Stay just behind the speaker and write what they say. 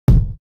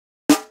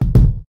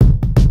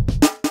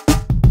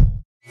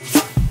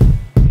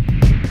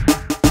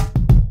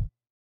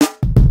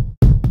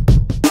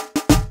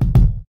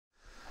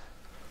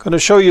Going to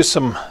show you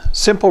some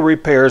simple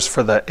repairs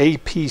for the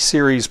AP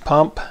series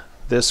pump.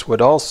 This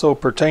would also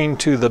pertain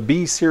to the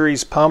B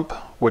series pump,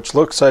 which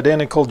looks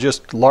identical,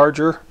 just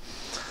larger.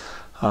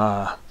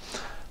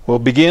 We'll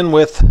begin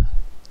with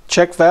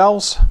check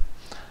valves.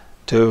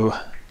 To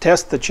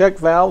test the check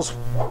valves,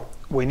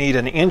 we need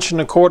an 1¼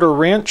 inch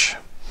wrench.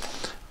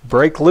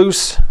 Break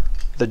loose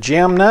the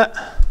jam nut,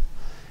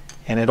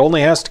 and it only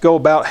has to go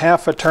about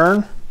half a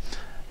turn.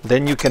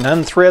 Then you can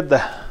unthread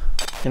the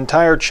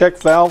entire check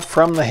valve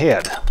from the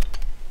head.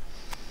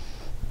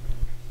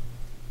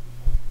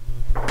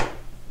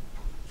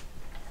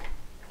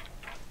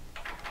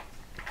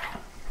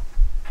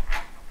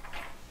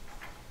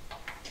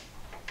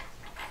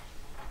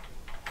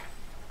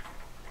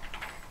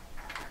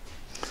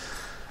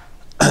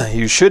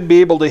 You should be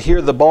able to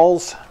hear the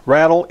balls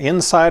rattle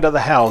inside of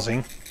the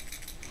housing.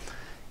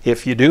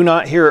 If you do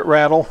not hear it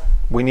rattle,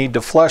 we need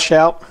to flush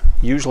out.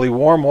 Usually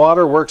warm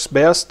water works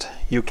best.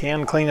 You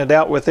can clean it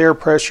out with air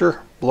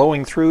pressure,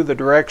 blowing through the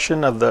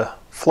direction of the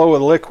flow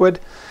of liquid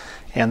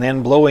and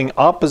then blowing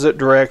opposite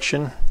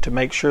direction to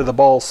make sure the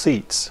ball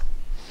seats.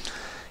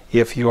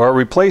 If you are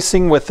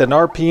replacing with an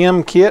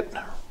RPM kit,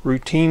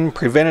 routine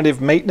preventative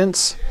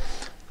maintenance,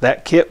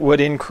 that kit would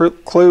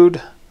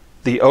include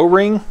the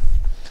O-ring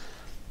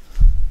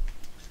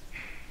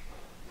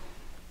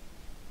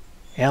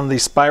and the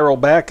spiral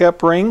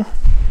backup ring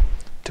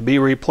to be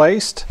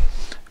replaced.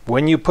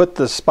 When you put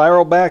the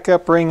spiral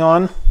backup ring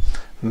on,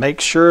 make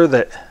sure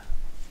that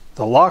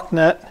the lock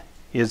nut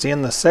is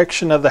in the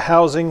section of the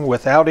housing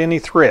without any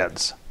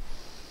threads.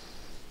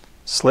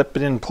 Slip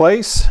it in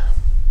place.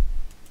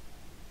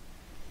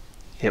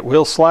 It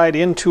will slide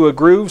into a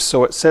groove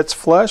so it sits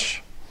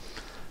flush.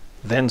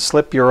 Then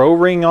slip your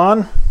O-ring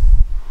on.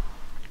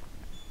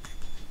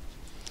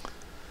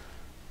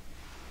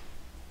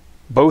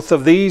 Both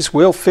of these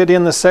will fit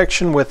in the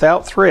section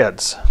without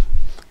threads.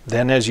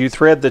 Then as you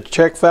thread the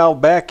check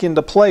valve back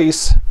into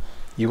place,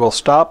 you will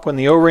stop when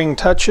the O-ring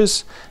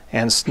touches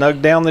and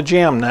snug down the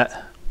jam nut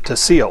to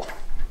seal.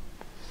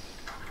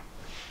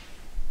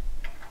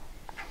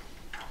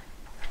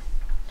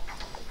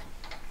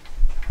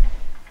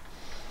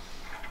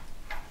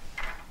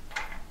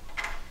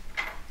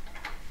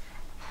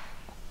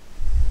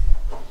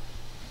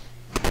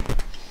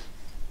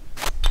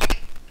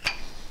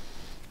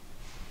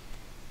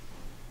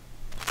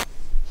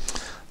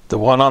 The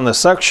one on the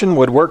suction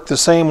would work the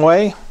same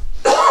way.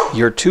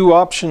 Your two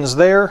options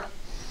there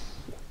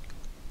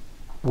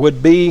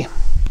would be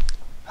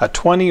a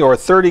 20 or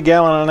 30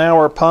 gallon an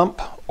hour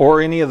pump, or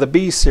any of the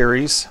B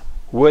series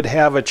would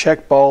have a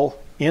check ball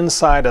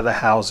inside of the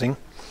housing.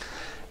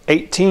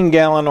 18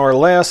 gallon or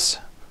less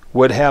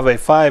would have a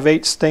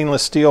 5/8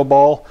 stainless steel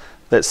ball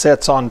that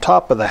sets on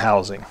top of the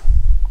housing.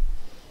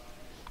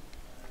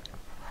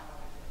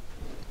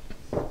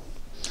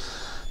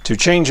 To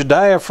change a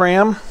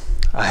diaphragm,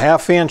 a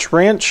 1/2 inch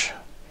wrench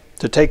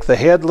to take the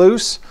head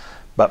loose,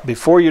 but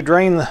before you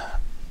drain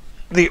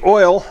the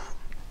oil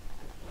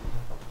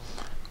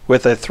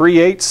with a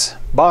 3/8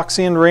 box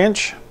end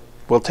wrench,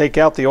 we'll take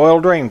out the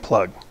oil drain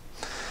plug.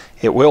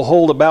 It will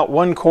hold about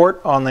 1 quart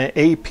on the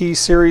AP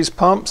series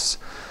pumps,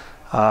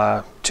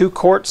 2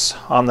 quarts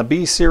on the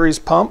B series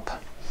pump.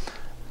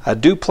 A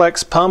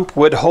duplex pump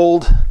would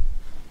hold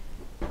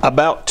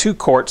about 2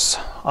 quarts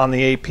on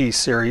the AP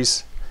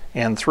series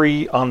and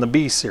 3 on the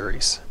B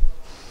series.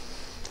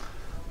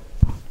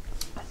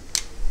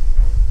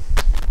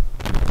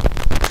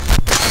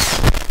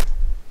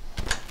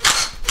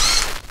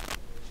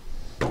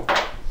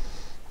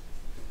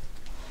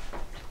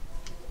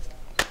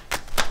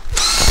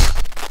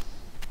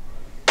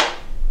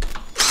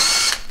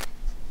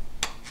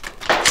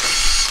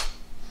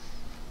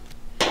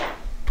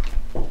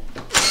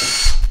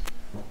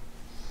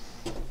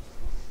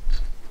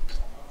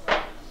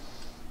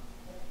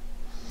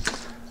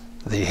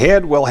 The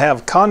head will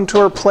have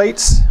contour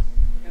plates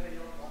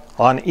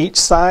on each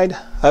side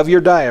of your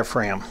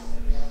diaphragm.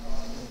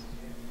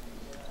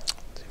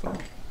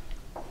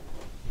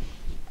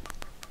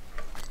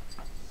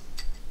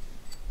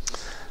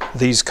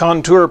 These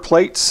contour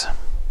plates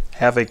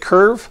have a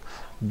curve.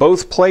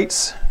 Both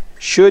plates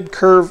should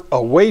curve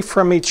away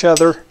from each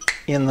other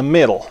in the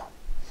middle.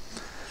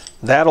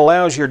 That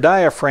allows your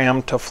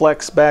diaphragm to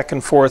flex back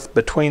and forth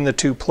between the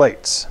two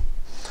plates.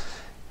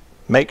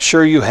 Make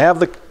sure you have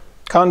the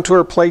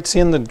contour plates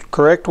in the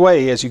correct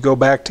way as you go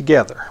back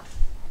together.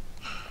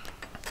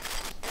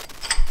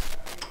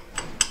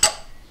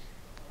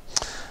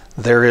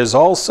 There is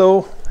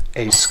also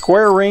a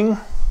square ring,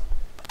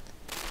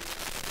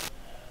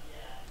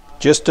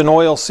 just an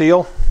oil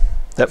seal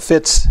that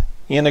fits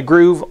in a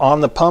groove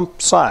on the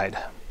pump side.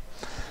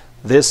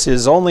 This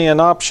is only an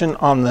option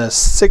on the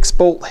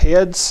 6-bolt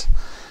heads.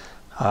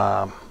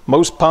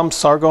 Most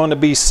pumps are going to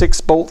be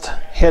 6-bolt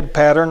head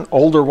pattern.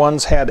 Older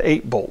ones had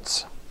 8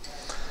 bolts.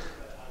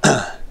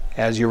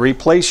 As you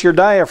replace your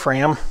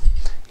diaphragm,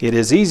 it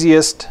is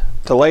easiest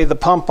to lay the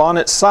pump on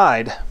its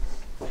side.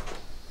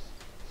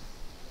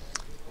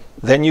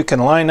 Then you can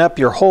line up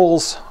your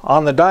holes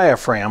on the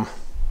diaphragm,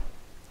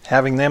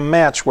 having them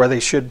match where they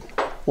should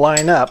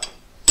line up,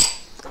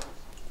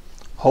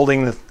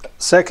 holding the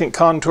second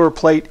contour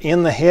plate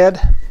in the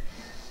head,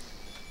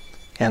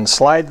 and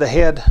slide the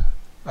head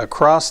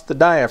across the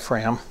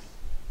diaphragm.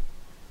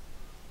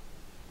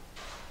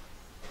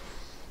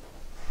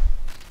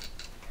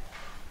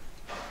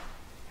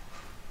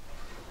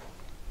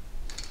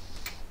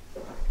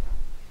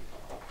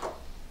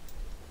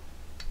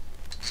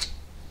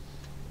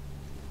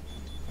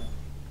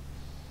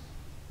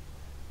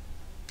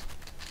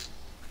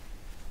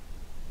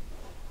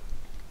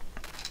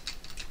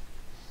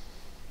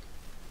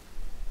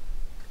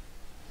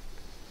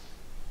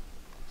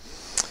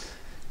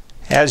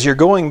 As you're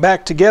going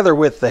back together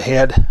with the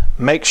head,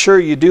 make sure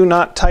you do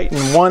not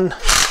tighten one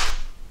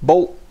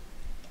bolt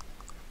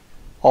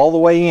all the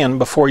way in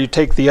before you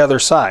take the other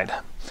side.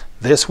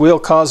 This will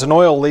cause an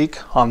oil leak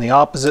on the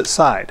opposite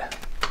side.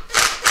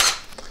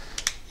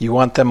 You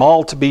want them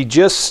all to be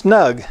just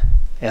snug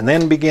and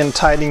then begin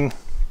tightening.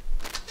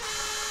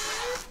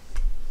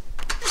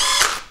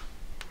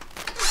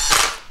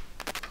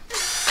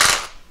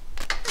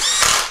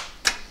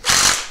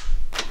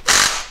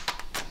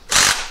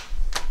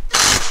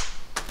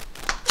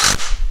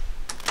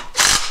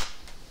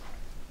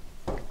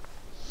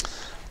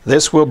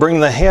 This will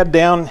bring the head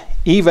down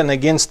even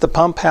against the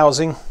pump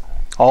housing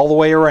all the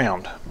way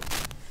around.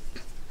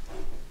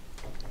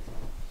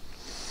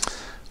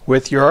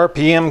 With your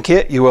RPM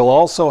kit, you will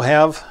also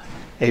have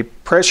a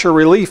pressure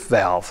relief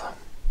valve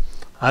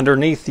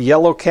underneath the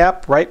yellow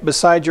cap right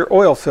beside your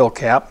oil fill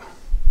cap.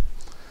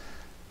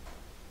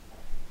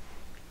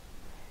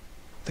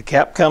 The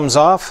cap comes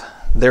off.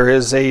 There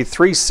is a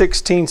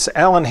 3/16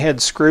 Allen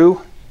head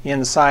screw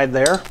inside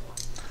there.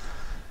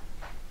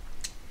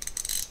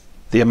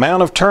 The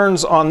amount of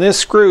turns on this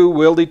screw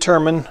will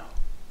determine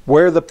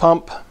where the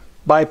pump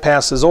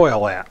bypasses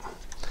oil at.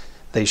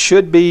 They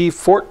should be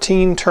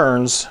 14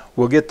 turns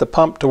will get the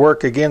pump to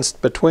work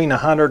against between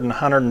 100 and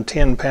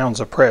 110 pounds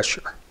of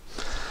pressure.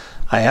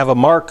 I have a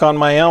mark on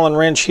my Allen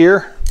wrench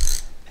here.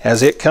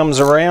 As it comes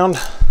around,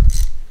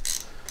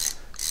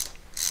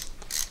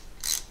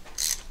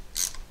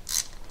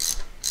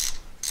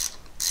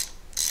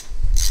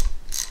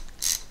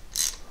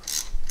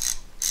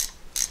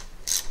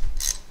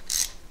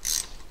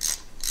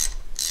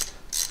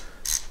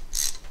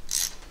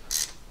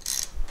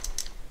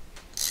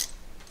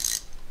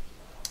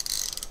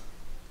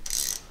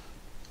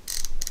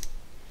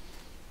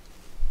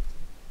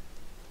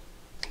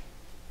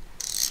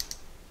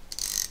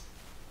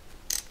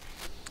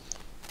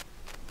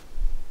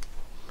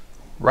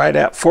 right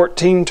at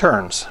 14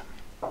 turns.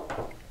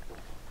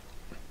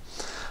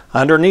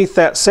 Underneath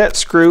that set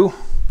screw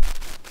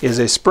is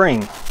a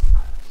spring.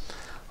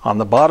 On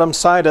the bottom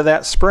side of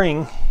that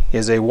spring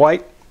is a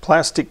white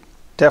plastic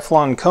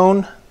Teflon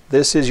cone.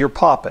 This is your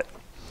poppet.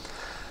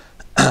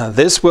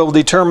 This will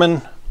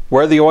determine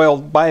where the oil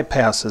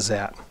bypasses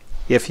at.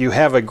 If you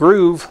have a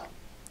groove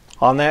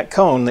on that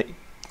cone that you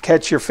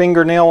catch your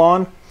fingernail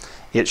on,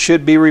 it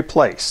should be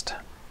replaced.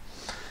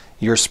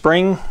 Your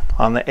spring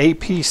on the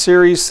AP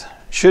series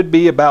should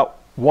be about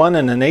 1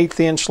 1/8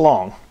 inch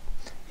long.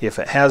 If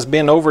it has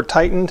been over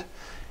tightened,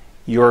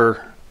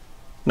 your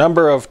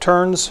number of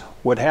turns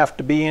would have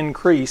to be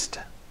increased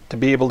to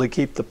be able to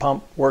keep the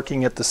pump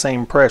working at the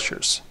same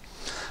pressures.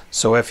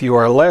 So if you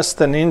are less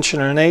than 1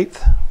 1/8,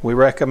 we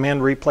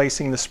recommend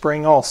replacing the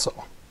spring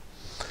also.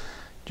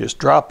 Just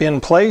drop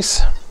in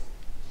place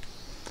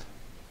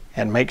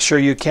and make sure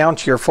you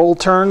count your full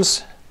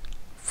turns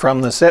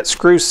from the set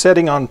screw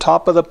setting on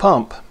top of the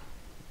pump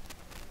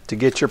to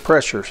get your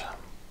pressures.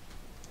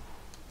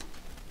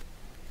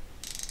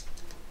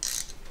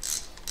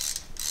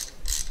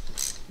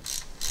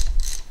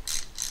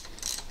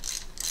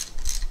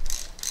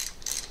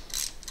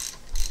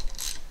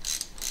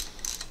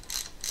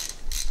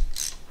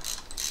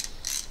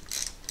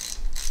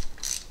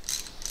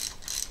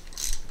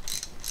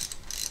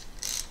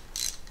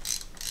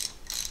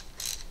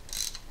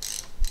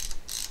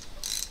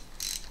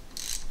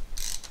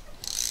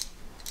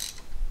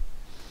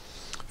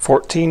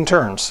 "14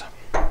 turns.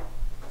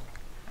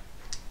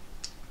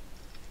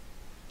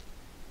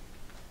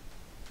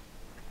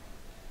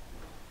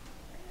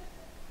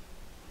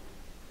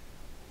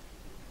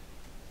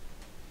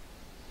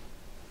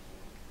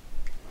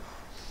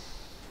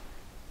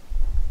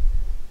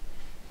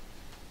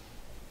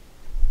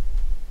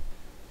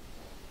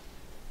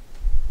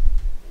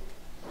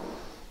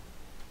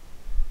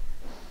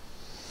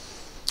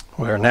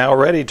 We are now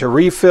ready to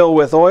refill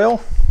with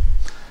oil.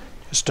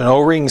 Just an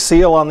O-ring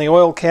seal on the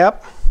oil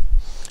cap.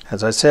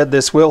 As I said,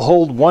 this will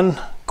hold 1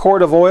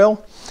 quart of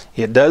oil.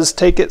 It does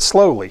take it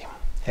slowly.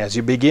 As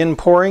you begin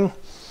pouring,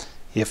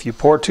 if you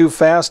pour too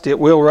fast, it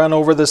will run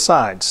over the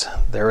sides.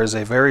 There is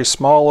a very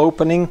small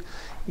opening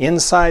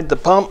inside the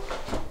pump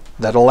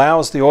that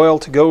allows the oil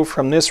to go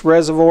from this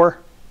reservoir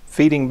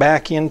feeding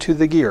back into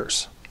the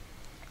gears.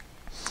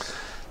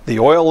 The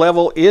oil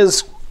level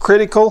is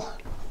critical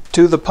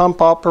to the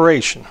pump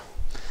operation.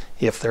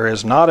 If there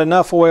is not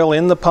enough oil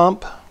in the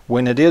pump,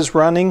 when it is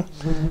running,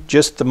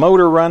 just the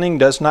motor running,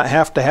 does not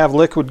have to have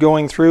liquid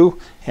going through,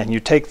 and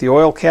you take the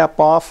oil cap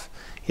off.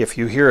 If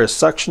you hear a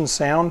suction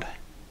sound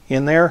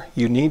in there,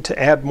 you need to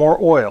add more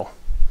oil.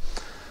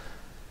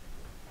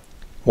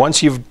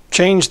 Once you've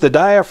changed the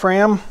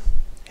diaphragm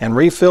and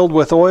refilled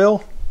with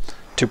oil,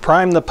 to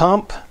prime the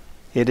pump,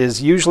 it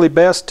is usually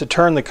best to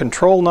turn the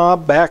control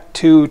knob back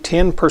to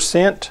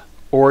 10%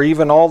 or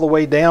even all the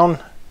way down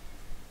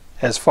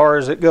as far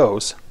as it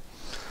goes.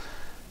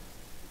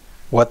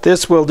 What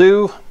this will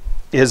do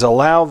is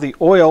allow the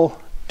oil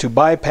to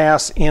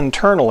bypass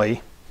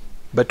internally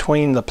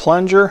between the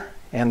plunger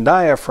and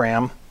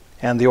diaphragm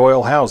and the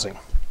oil housing.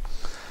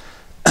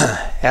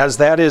 As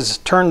that is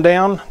turned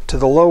down to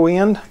the low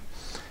end,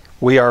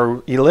 we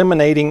are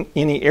eliminating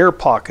any air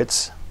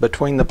pockets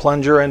between the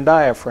plunger and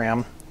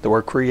diaphragm that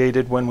were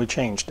created when we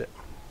changed it.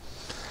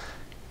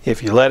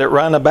 If you let it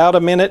run about a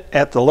minute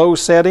at the low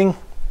setting,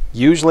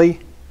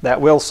 usually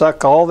that will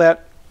suck all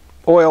that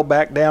oil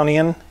back down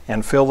in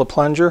and fill the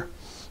plunger.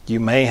 You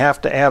may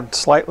have to add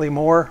slightly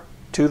more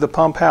to the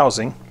pump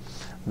housing.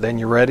 Then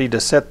you're ready to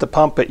set the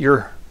pump at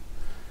your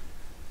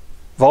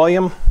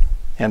volume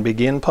and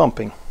begin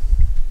pumping.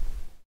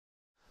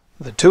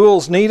 The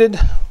tools needed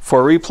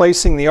for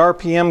replacing the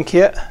RPM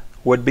kit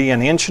would be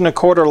an 1¼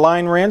 inch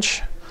line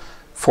wrench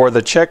for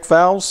the check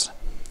valves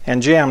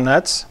and jam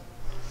nuts,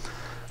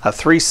 a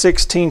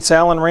 3/16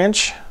 Allen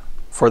wrench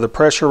for the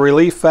pressure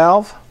relief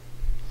valve,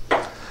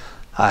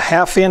 a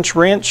 1/2 inch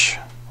wrench,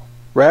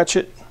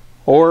 ratchet,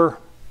 or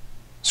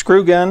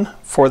screw gun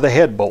for the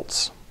head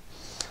bolts,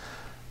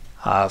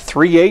 a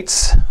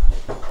 3/8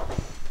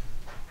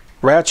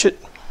 ratchet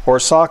or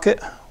socket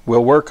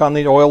will work on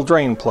the oil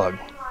drain plug.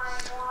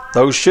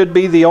 Those should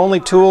be the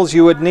only tools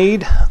you would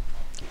need,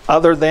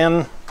 other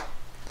than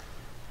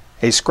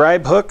a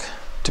scribe hook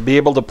to be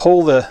able to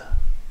pull the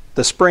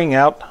spring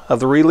out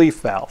of the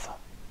relief valve.